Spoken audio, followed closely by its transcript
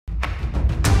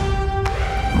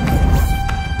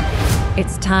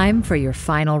It's time for your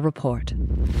final report.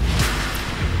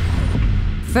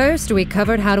 First, we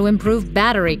covered how to improve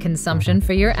battery consumption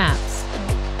for your apps.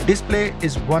 Display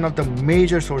is one of the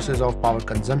major sources of power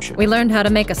consumption. We learned how to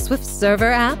make a Swift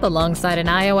server app alongside an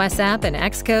iOS app in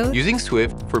Xcode. Using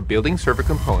Swift for building server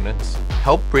components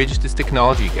helped bridge this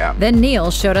technology gap. Then Neil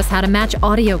showed us how to match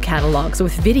audio catalogs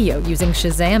with video using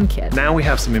Shazam Kit. Now we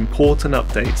have some important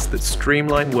updates that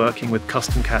streamline working with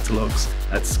custom catalogs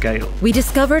at scale. We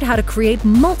discovered how to create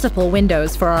multiple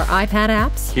windows for our iPad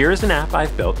apps. Here's an app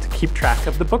I've built to keep track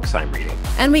of the books I'm reading.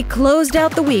 And we closed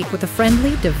out the week with a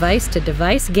friendly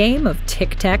device-to-device game of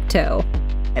tic-tac-toe.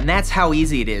 And that's how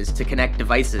easy it is to connect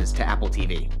devices to Apple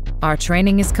TV. Our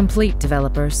training is complete,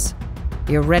 developers.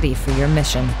 You're ready for your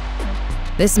mission.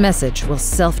 This message will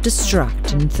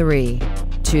self-destruct in 3,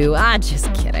 2,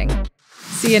 just kidding.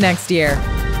 See you next year.